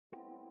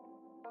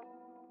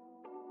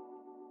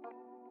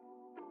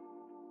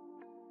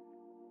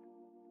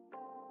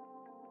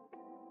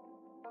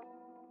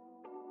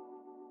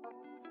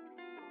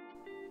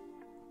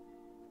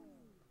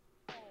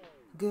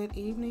Good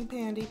evening,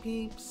 Pandi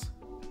peeps.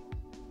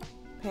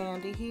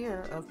 Pandi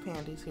here of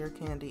Pandi's Hair,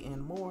 Candy,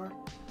 and More,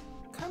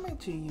 coming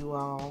to you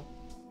all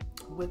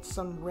with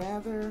some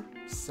rather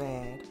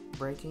sad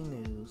breaking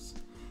news.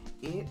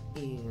 It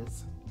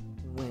is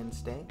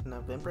Wednesday,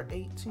 November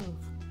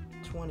 18th,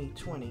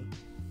 2020,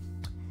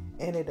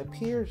 and it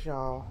appears,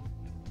 y'all,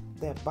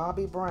 that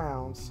Bobby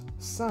Brown's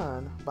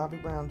son, Bobby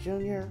Brown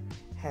Jr.,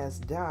 has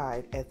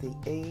died at the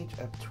age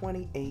of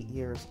 28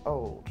 years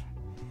old.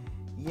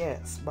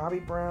 Yes, Bobby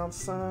Brown's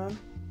son,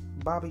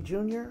 Bobby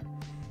Jr.,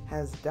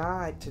 has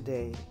died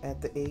today at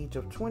the age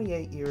of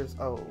 28 years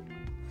old.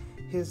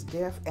 His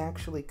death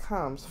actually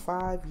comes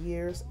 5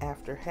 years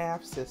after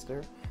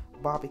half-sister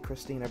Bobby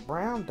Christina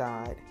Brown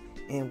died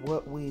in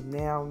what we've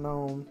now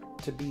known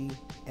to be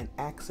an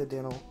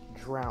accidental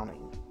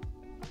drowning.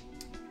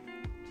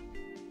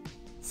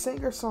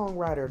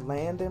 Singer-songwriter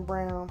Landon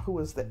Brown, who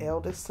is the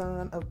eldest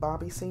son of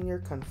Bobby Sr.,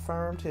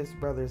 confirmed his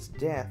brother's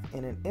death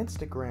in an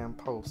Instagram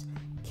post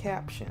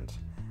captioned,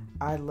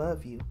 "I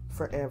love you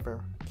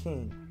forever,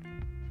 King."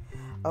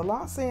 A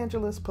Los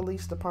Angeles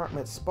Police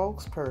Department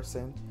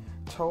spokesperson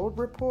told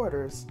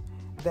reporters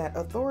that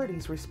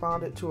authorities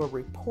responded to a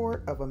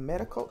report of a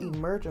medical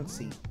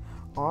emergency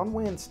on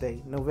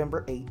Wednesday,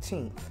 November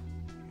 18th.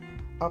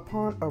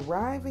 Upon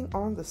arriving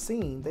on the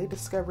scene, they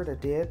discovered a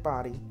dead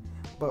body,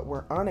 but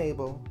were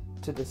unable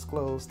to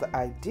disclose the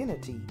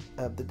identity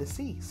of the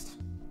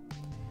deceased.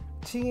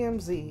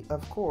 TMZ,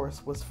 of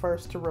course, was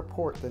first to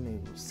report the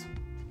news.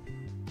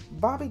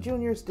 Bobby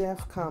Jr.'s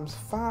death comes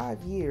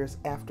 5 years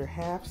after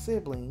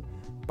half-sibling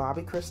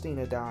Bobby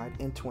Christina died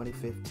in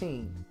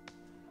 2015,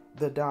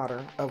 the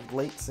daughter of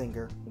late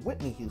singer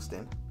Whitney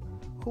Houston,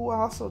 who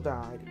also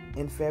died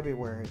in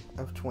February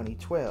of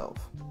 2012.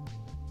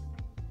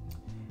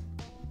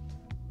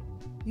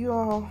 You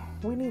all,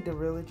 we need to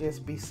really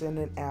just be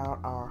sending out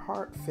our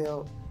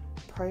heartfelt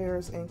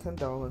prayers and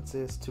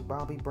condolences to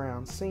Bobby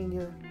Brown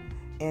Sr.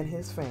 and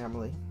his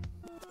family.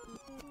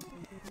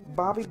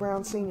 Bobby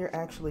Brown Sr.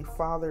 actually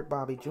fathered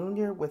Bobby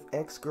Jr. with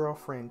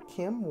ex-girlfriend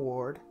Kim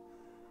Ward,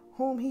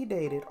 whom he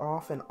dated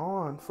off and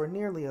on for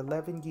nearly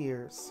 11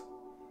 years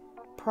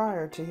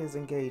prior to his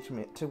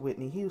engagement to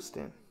Whitney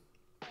Houston.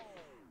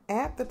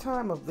 At the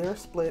time of their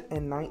split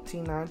in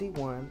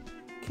 1991,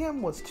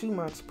 Kim was 2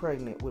 months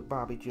pregnant with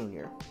Bobby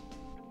Jr.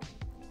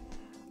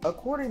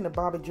 According to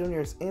Bobby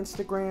Jr.'s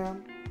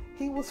Instagram,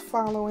 he was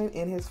following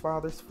in his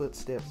father's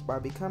footsteps by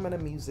becoming a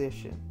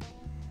musician.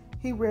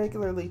 He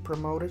regularly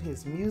promoted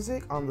his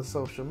music on the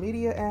social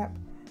media app,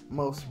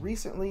 most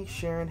recently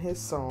sharing his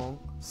song,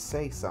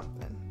 "Say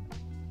Something."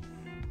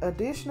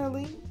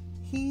 Additionally,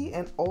 he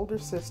and older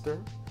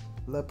sister,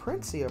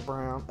 LaPrincia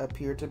Brown,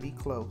 appear to be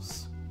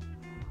close.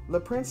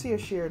 LaPrincia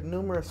shared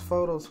numerous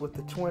photos with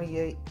the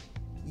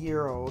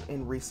 28-year-old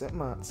in recent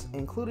months,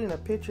 including a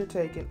picture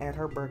taken at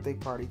her birthday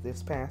party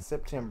this past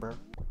September.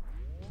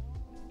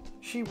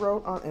 She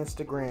wrote on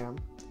Instagram,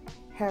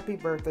 "Happy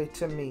birthday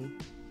to me.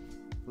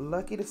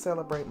 Lucky to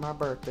celebrate my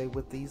birthday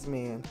with these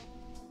men.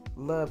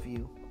 Love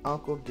you,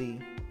 Uncle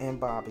D and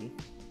Bobby."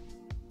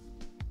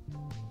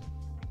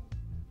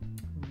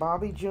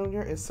 Bobby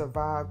Jr. is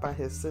survived by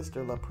his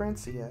sister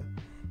LaPrincia,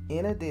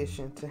 in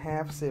addition to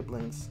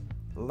half-siblings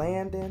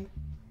Landon,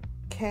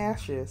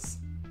 Cassius,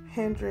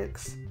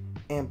 Hendrix,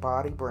 and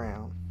Bobby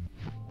Brown.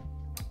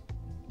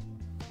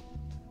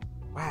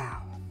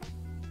 Wow.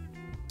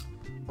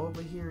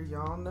 Over here,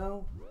 y'all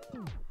know,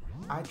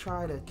 I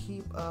try to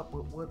keep up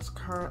with what's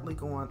currently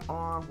going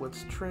on,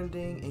 what's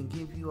trending, and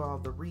give you all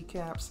the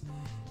recaps.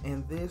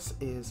 And this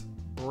is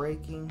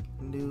breaking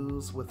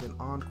news with an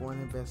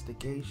ongoing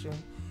investigation.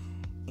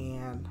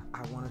 And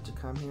I wanted to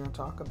come here and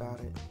talk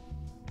about it.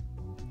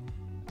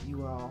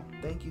 You all,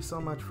 thank you so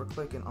much for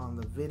clicking on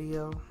the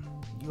video.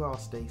 You all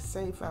stay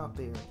safe out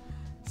there.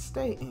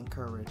 Stay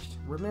encouraged.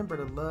 Remember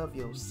to love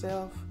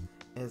yourself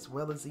as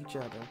well as each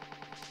other.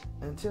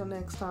 Until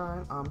next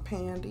time, I'm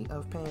Pandi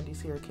of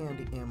Pandi's Hair,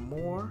 Candy, and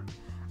More.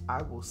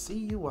 I will see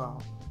you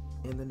all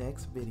in the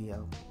next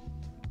video.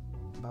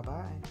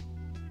 Bye-bye.